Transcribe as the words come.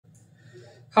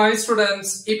Hi students,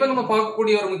 இப்போ நம்ம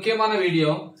பார்க்கக்கூடிய ஒரு முக்கியமான வீடியோ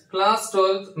கிளாஸ்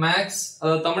 12th மேத்ஸ்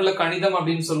தமிழ்ல கணிதம்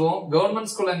அப்படினு சொல்லுவோம். Government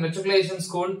school and matriculation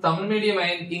school Tamil medium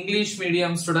and English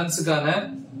medium ஸ்டூடண்ட்ஸ்க்கான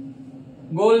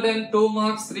golden 2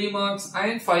 marks 3 marks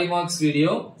and 5 marks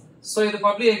video. So இது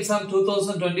பப்ளிக் எக்ஸாம்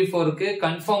 2024 க்கு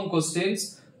கன்ஃபார்ம் क्वेश्चंस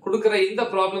கொடுக்கிற இந்த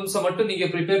ப்ராப்ளம்ஸ் மட்டும் நீங்க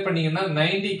ப்ரிப்பேர் பண்ணீங்கன்னா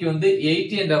 90 க்கு வந்து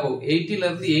 80 and above 80 ல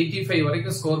இருந்து 85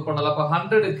 வரைக்கும் ஸ்கோர் பண்ணலாம். அப்ப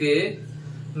 100 க்கு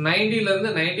 90 ல இருந்து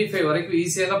 95 வரைக்கும்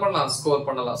ஈஸியா என்ன பண்ணலாம் ஸ்கோர்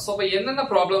பண்ணலாம். சோ இப்ப என்னென்ன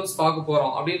ப்ராப்ளம்ஸ் பார்க்க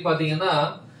போறோம் அப்படினு பாத்தீங்கன்னா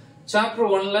சாப்டர்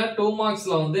 1 ல 2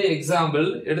 மார்க்ஸ்ல வந்து எக்ஸாம்பிள்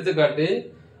எடுத்துக்காட்டு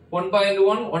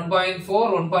 1.1 1.4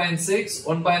 1.6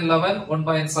 1.11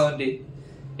 1.17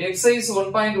 எக்ஸர்சைஸ்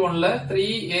 1.1 ல 3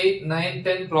 8 9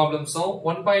 10 ப்ராப்ளம்ஸும்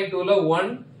 1.2 ல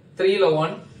 1 3 ல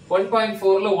 1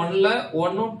 1.4 ல 1 ல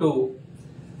 1 2.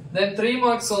 Then 3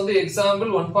 marks on the example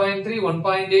 1.3,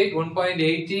 1.8,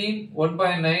 1.18,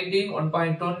 1.19,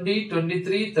 1.20,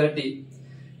 23, 30.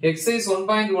 Exercise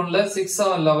 1.1 la 6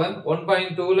 7 11,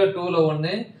 1.2 la 2 la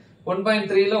 1,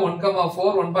 1.3 la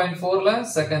 1,4, 1.4 la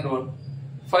second one.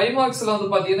 5 marks la வந்து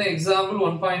பாத்தீங்கன்னா example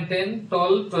 1.10,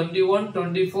 12, 21,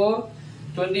 24,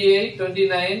 28,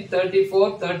 29, 34,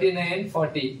 39,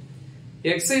 40.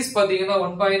 Exercise பாத்தீங்கன்னா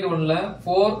 1.1 la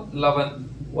 4, 11,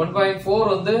 1.4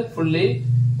 வந்து fully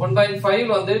 1.5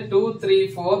 வந்து 2 3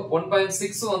 4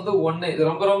 1.6 வந்து 1 இது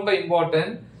ரொம்ப ரொம்ப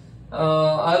இம்பார்ட்டன்ட்.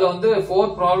 அதுல வந்து 4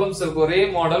 ப்ராப்ளம்ஸ் இருக்கு ஒரே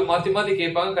மாடல் மாத்தி மாத்தி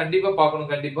கேட்பாங்க கண்டிப்பா பார்க்கணும்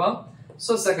கண்டிப்பா.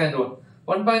 சோ செகண்ட் ஒன்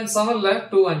 1.7 ல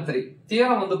 2 and 3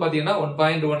 தியரம் வந்து பாத்தீங்கன்னா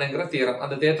 1.1ங்கற தியரம்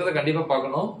அந்த தியரத்தை கண்டிப்பா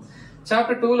பார்க்கணும்.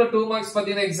 சாப்டர் 2 ல 2 மார்க்ஸ்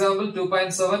பாத்தீங்கன்னா எக்ஸாம்பிள்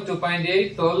 2.7 2.8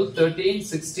 12 13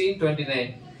 16 29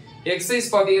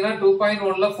 எக்ஸர்சைஸ் பாத்தீங்கன்னா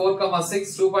 2.1 ல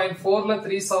 4,6 2.4 ல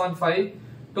 375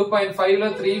 2.5 ல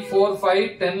 3 4 5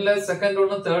 10 ல செகண்ட்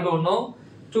ஒன்னு தேர்ட் ஒன்னு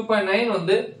 2.9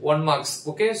 வந்து 1 மார்க்ஸ்.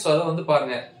 ஓகே சோ அத வந்து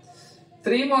பாருங்க.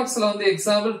 3 மார்க்ஸ்ல வந்து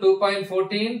எக்ஸாம்பிள்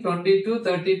 2.14 22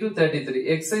 32 33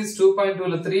 எக்ஸர்சைஸ்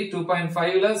 2.2 ல 3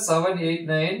 2.5 ல 7 8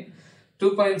 9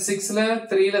 2.6 ல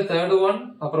 3 ல தேர்ட் ஒன்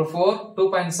அப்புறம் 4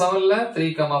 2.7 ல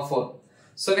 3,4.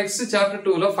 சோ நெக்ஸ்ட் சாப்டர்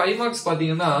 2 ல 5 மார்க்ஸ்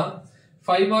பாத்தீங்கன்னா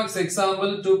 5 மார்க்ஸ்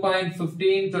எக்ஸாம்பிள்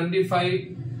 2.15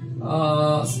 25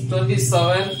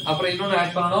 27 அப்புறம் இன்னொன்னு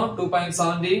ஆட் பண்ணனும்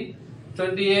 2.70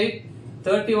 28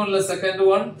 31 ல செகண்ட்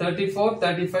ஒன் 34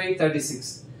 35 36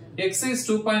 எக்ஸர்சைஸ்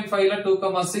 2.5 ல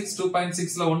 2,6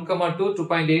 2.6 ல 1,2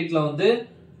 2.8 ல வந்து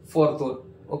fourth one.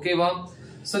 ஓகேவா?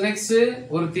 சோ நெக்ஸ்ட்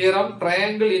ஒரு தியரம்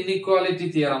ட்ரையாங்கிள் இன்இக்வாலிட்டி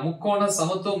தியரம் முக்கோண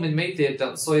சமத்துவமின்மை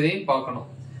தேற்றம். சோ இதையும் பார்க்கணும்.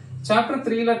 சாப்டர்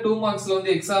 3 ல 2 மார்க்ஸ்ல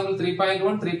வந்து எக்ஸாம்பிள்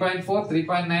 3.1 3.4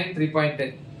 3.9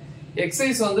 3.10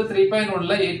 எக்ஸர்சைஸ் வந்து 3.1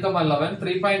 ல 8,11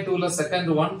 3.2 ல செகண்ட்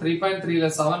ஒன் 3.3 ல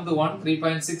செவன்த் ஒன்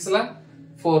 3.6 ல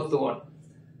fourth one.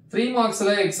 3 மார்க்ஸ்ல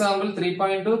எக்ஸாம்பிள்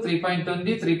 3.2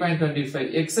 3.20 3.25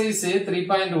 எக்ஸர்சைஸ்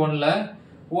 3.1 ல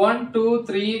 1 2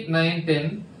 3 9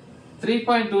 10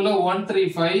 3.2 ல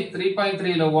 135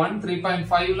 3.3 ல 1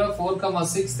 3.5 ல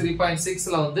 4,6 3.6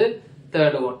 ல வந்து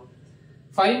third one.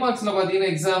 5 மார்க்ஸ்ல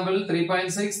பாத்தீங்கன்னா எக்ஸாம்பிள்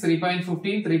 3.6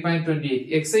 3.15 3.28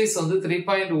 எக்ஸர்சைஸ் வந்து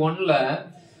 3.1 ல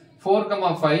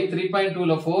 4,5 3.2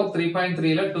 ல 4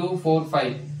 3.3 ல 2 4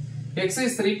 5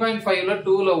 எக்ஸர்சைஸ் 3.5 ல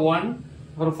 2 ல 1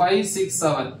 அப்புறம் 5 6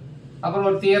 7 அப்புறம்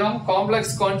ஒரு தியரம்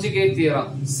காம்ப்ளெக்ஸ் கான்ஜுகேட் தியரம்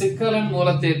சிக்கலெண்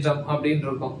மூலத்தேற்றம் அப்படினு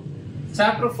இருக்கும்.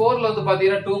 சாப்டர் 4 ல வந்து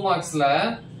பாத்தீங்கன்னா 2 மார்க்ஸ்ல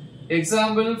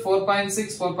எக்ஸாம்பிள்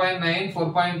 4.6 4.9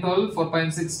 4.12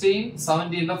 4.16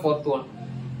 17 ல fourth one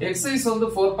எக்ஸர்சைஸ் வந்து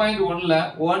 4.1 ல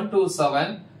 1 2 7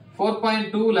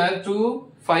 4.2 ல 2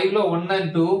 5 ல 1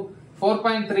 and 2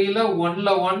 4.3 ல 1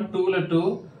 ல 1 2 ல 2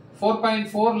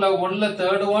 4.4 ல 1 ல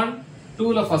third one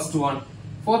 2 ல first one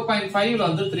 4.5 ல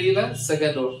வந்து 3 ல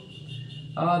second one.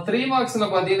 3 மார்க்ஸ்ல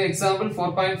பாத்தீங்கன்னா எக்ஸாம்பிள்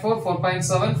 4.4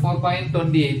 4.7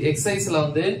 4.28 எக்ஸர்சைஸ்ல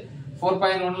வந்து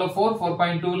 4.1 ல 4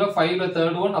 4.2 ல 5 ல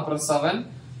third one அப்புறம் 7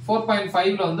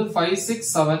 4.5 ல வந்து 5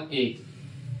 6 7 8.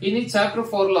 இனி சாப்டர்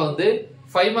 4 ல வந்து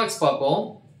 5 மார்க்ஸ் பாப்போம்.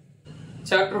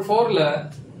 சாப்டர் 4 ல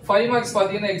 5 மார்க்ஸ்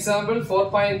பாத்தீங்கன்னா எக்ஸாம்பிள்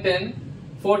 4.10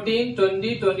 14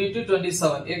 20 22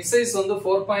 27 எக்ஸர்சைஸ் வந்து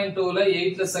 4.2 ல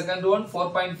 8 ல செகண்ட் ஒன்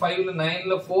 4.5 ல 9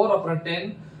 ல 4 அப்புறம் 10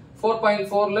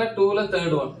 4.4 ல 2 ல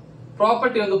third one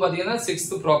ப்ராப்பர்ட்டி வந்து பாத்தீங்கன்னா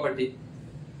 6th ப்ராப்பர்ட்டி.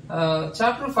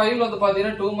 சாப்டர் 5 ல வந்து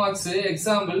பாத்தீங்கன்னா 2 மார்க்ஸ்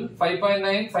எக்ஸாம்பிள்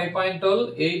 5.9 5.12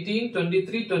 18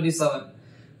 23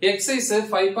 27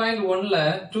 எக்ஸர்சைஸ் 5.1 ல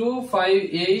 2 5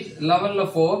 8 11 ல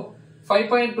 4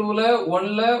 5.2 ல 1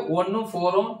 ல 1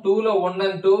 4 2 ல 1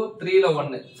 and 2 3 ல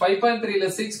 1 5.3 ல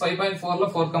 6 5.4 ல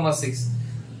 4,6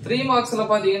 3 மார்க்ஸ்ல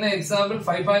பாத்தீங்கன்னா எக்ஸாம்பிள்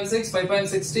 5.6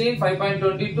 5.16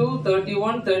 5.22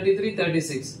 31 33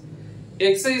 36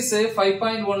 எக்ஸர்சைஸ்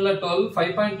 5.1 ல 12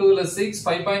 5.2 ல 6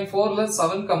 5.4 ல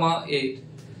 7,8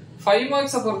 5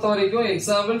 மார்க்ஸ் பொறுத்த வரைக்கும்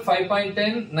எக்ஸாம்பிள்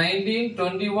 5.10 19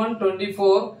 21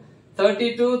 24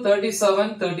 32,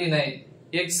 37, 39.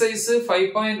 Exercise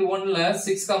 5.1 ல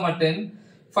 6, 10.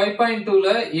 5.2 ல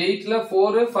 8 ல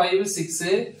 4, 5, 6.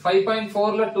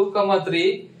 5.4 ல 2, 3.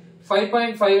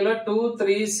 5.5 ல 2,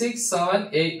 3, 6, 7,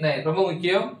 8, 9. ரொம்ப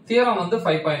முக்கியம். தியரம் வந்து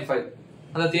 5.5.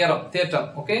 அந்த தியரம், தேற்றம்.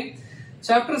 ஓகே.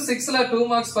 Chapter 6 ல 2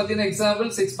 marks பத்தின example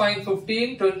 6.15,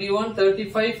 21,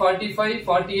 35, 45,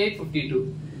 48, 52.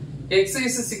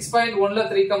 Exercise 6.1 ல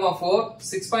 3, 4,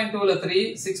 6.2 ல 3,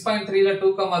 6.3 ல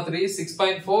 2, 3,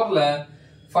 6.4 ல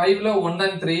 5 ல 1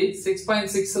 and 3,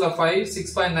 6.6 ல 5,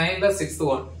 6.9 ல 6th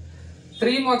one.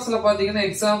 3 marks ல பாத்தீங்கன்னா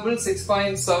example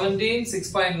 6.17,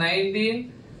 6.19,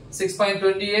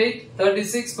 6.28,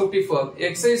 36, 54.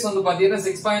 Exercise வந்து பாத்தீங்கன்னா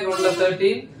 6.1 ல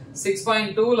 13,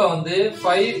 6.2 ல வந்து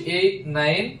 5, 8,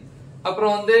 9.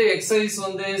 அப்புறம் வந்து exercise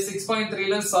வந்து 6.3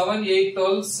 ல 7, 8,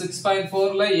 12, 6.4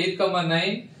 ல 8,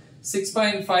 9,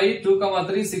 6.5, 2,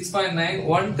 3, 6.9,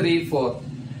 1, 3, 4.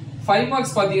 5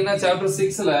 marks பாத்தீங்கன்னா chapter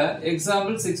 6 ல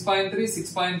example 6.3,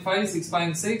 6.5,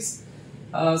 6.6,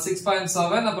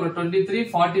 6.7, அப்புறம் 23,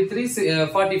 43,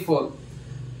 44.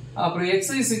 அப்புறம்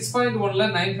exercise 6.1 ல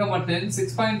 9, 10,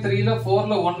 6.3 ல 4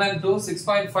 ல 1 and 2,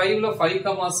 6.5 ல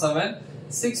 5, 7,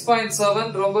 6.7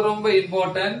 ரொம்ப ரொம்ப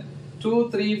இம்பார்ட்டன்ட். 2,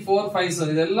 3, 4, 5,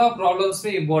 7 இது எல்லா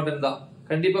ப்ராப்ளம்ஸ்மே இம்பார்ட்டன்ட் தான்.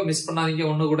 கண்டிப்பா மிஸ் பண்ணாதீங்க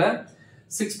ஒண்ணு கூட.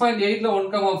 6.8 ல 1,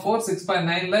 4,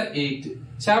 6.9 ல 8.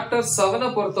 சாப்டர் 7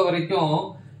 பொறுத்த வரைக்கும்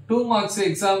 2 marks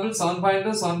example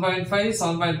 7.2, 7.5,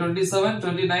 7.27,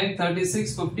 29,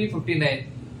 36, 50, 59.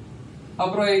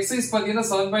 அப்புறம் எக்ஸசைஸ் பாத்தீங்கன்னா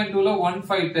 7.2 ல 1,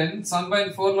 5, 10,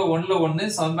 7.4 ல 1 ல 1,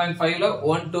 7.5 ல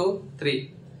 1, 2, 3.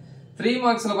 3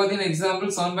 marks ல பாத்தீங்கன்னா example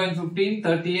 7.15,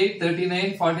 38,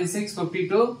 39, 46,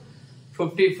 52,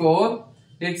 54.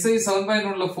 Exercise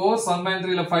 7.1 ல 4,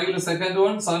 7.3 ல 5 ல second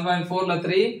one, 7.4 ல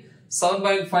 3,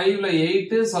 7.5 ல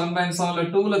 8, 7.7 ல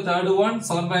 2 ல third one,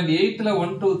 7.8 ல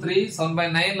 1, 2, 3,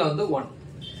 7.9 ல வந்து 1.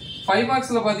 5 marks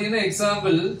ல பாத்தீங்கன்னா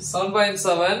example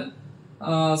 7.7,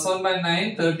 7.9,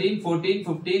 13, 14,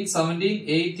 15, 17,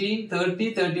 18, 30,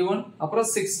 31, அப்புறம்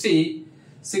 60,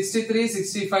 63,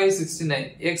 65, 69.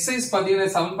 Exercise பாத்தீங்கன்னா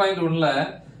 7.1 ல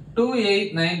 2,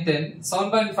 8, 9, 10,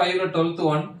 7.5 ல 12th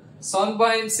one,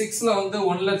 7.6 ல வந்து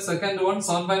 1 ல second one,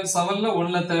 7.7 ல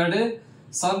 1 ல third,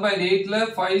 7.8 ல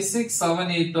 5, 6, 7,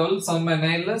 8, 12,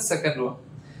 7.9 ல second one.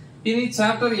 இனி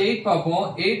chapter 8 பாப்போம்.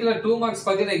 8 ல 2 marks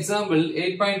பாத்தீங்கன்னா example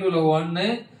 8.2 ல 1,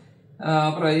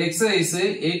 அப்புறம் exercise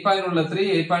 8.1 ல 3,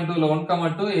 8.2 ல 1,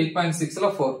 2, 8.6 ல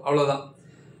 4. அவ்வளவுதான்.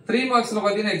 3 marks ல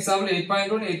பாத்தீங்கன்னா example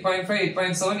 8.1, 8.5,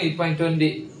 8.7, 8.20.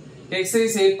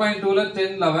 Exercise 8.2 ல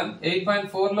 10, 11,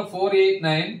 8.4 ல 4, 8,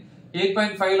 9,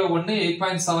 8.5 ல 1,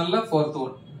 8.7 ல 4th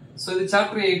one. So இது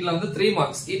chapter 8 ல வந்து 3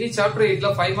 marks. இனி chapter 8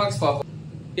 ல 5 marks பாப்போம்.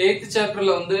 8th chapter ல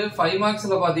வந்து 5 marks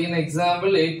ல பாத்தீங்கன்னா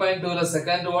example 8.2 ல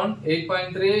second one,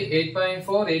 8.3,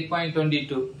 8.4,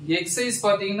 8.22. Exercise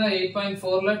பாத்தீங்கன்னா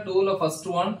 8.4 ல 2 ல first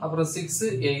one, அப்புறம் 6,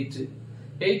 8.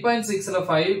 8.6 ல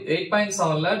 5,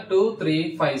 8.7 ல 2, 3,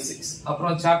 5, 6.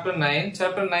 அப்புறம் chapter 9.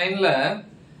 Chapter 9 ல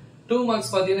 2 marks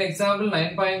பாத்தீங்கன்னா example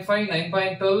 9.5,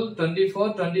 9.12, 24,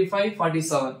 25,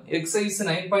 47. Exercise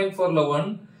 9.4 ல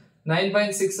 1,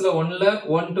 9.6 ல 1 ல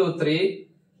 1, 2, 3.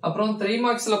 அப்புறம் 3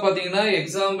 marks ல பாத்தீங்கன்னா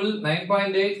example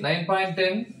 9.8,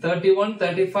 9.10, 31,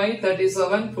 35,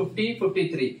 37, 50,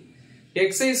 53.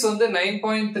 Exercise வந்து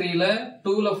 9.3 ல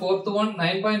 2 ல 4th one,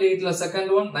 9.8 ல second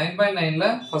one, 9.9 ல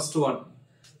first one.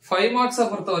 5 marks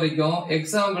பொறுத்த வரைக்கும்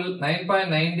example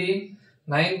 9.19,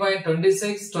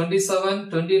 9.26, 27,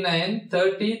 29,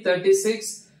 30, 36,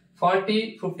 40,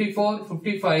 54,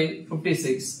 55,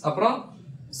 56. அப்புறம்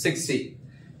 60.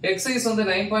 Exercise வந்து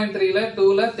 9.3 ல 2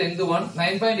 ல 10th one,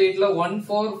 9.8 ல 1,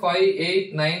 4, 5, 8,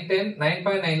 9, 10,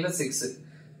 9.9 ல 6.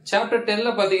 Chapter 10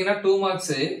 ல பாத்தீங்கன்னா 2 marks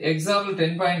example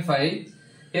 10.5.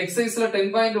 Exercise ல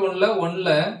 10.1 ல 1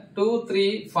 ல 2, 3,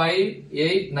 5,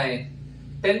 8, 9.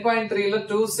 10.3 ல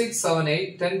 2, 6, 7, 8.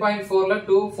 10.4 ல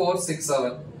 2, 4, 6,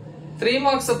 7. 3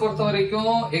 marks பொறுத்த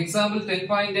வரைக்கும் example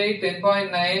 10.8,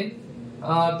 10.9,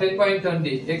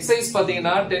 10.20. Exercise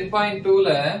பாத்தீங்கன்னா 10.2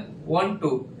 ல 1,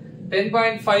 2.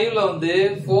 10.5 ல வந்து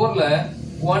 4 ல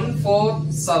 1, 4,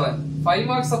 7. 5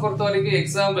 marks பொறுத்த வரைக்கும்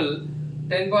example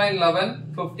 10.11,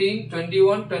 15,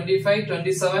 21, 25,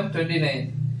 27, 29.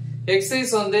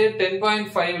 Exercise வந்து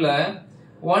 10.5 ல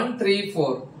 1, 3,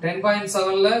 4.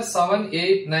 10.7 ல 7,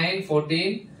 8, 9,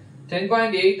 14.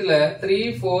 10.8 ல 3,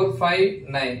 4, 5,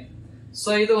 9.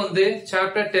 So இது வந்து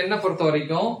chapter 10 பொறுத்த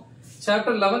வரைக்கும்.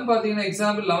 Chapter 11 பாத்தீங்கன்னா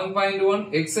example 11.1,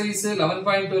 exercise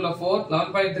 11.2 ல 4,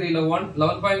 11.3 ல 1,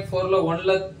 11.4 ல 1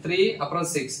 ல 3, அப்புறம்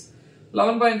 6.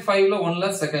 11.5 ல 1 ல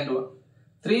second one.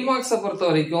 3 marks பொறுத்த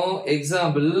வரைக்கும்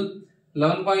example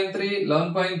 11.3,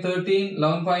 11.13,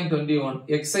 11.21.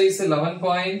 exercise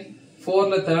 11.14,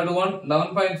 4ல third one,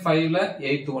 11.5ல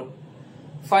 8th one.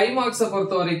 5 marks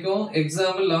பொறுத்த வரைக்கும்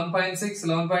example 11.6,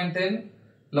 11.10,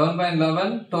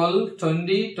 11.11, 12,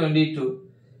 20, 22.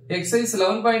 Exercise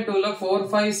 11.2ல 4,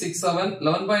 5, 6, 7,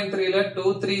 11.3ல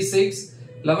 2, 3, 6,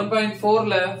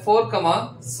 11.4ல 4,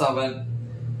 7.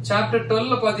 Chapter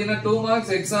 12ல பாத்தீங்கன்னா 2 marks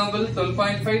example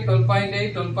 12.5, 12.8,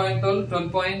 12.12,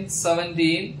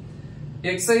 12.17.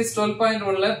 Exercise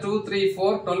 12.1ல 2, 3,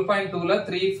 4, 12.2ல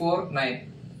 3, 4, 9.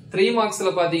 3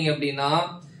 marksல பாத்தீங்க அப்படின்னா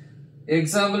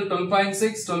example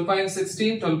 12.6, 12.16,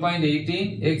 12.18.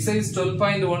 Exercise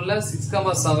 12.1ல 6,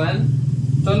 7,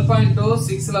 12.2,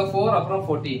 6ல 4, அப்புறம்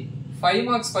 14. 5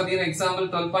 marks பாத்தீங்கன்னா example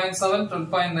 12.7,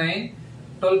 12.9,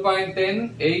 12.10,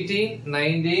 18,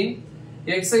 19.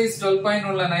 Exercise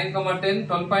 12.1ல 9, 10,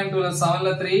 12.2ல 7ல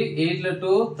 3, 8ல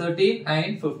 2, 13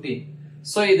 and 15.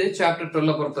 So இது chapter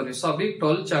 12ல பொறுத்தவரை. So அப்படி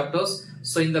 12 chapters.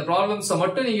 So இந்த problems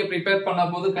மட்டும் நீங்க prepare பண்ணா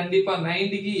போது கண்டிப்பா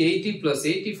 90க்கு 80 plus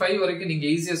 85 வரைக்கும் நீங்க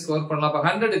ஈஸியா ஸ்கோர் பண்ணலாம். அப்ப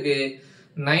 100க்கு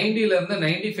 90ல இருந்து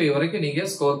 95 வரைக்கும் நீங்க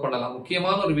ஸ்கோர் பண்ணலாம்.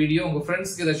 முக்கியமான ஒரு வீடியோ, உங்க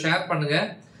ஃப்ரெண்ட்ஸ்க்கு இதை ஷேர் பண்ணுங்க.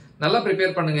 நல்லா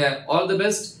ப்ரிப்பேர் பண்ணுங்க. All the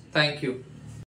best. Thank you.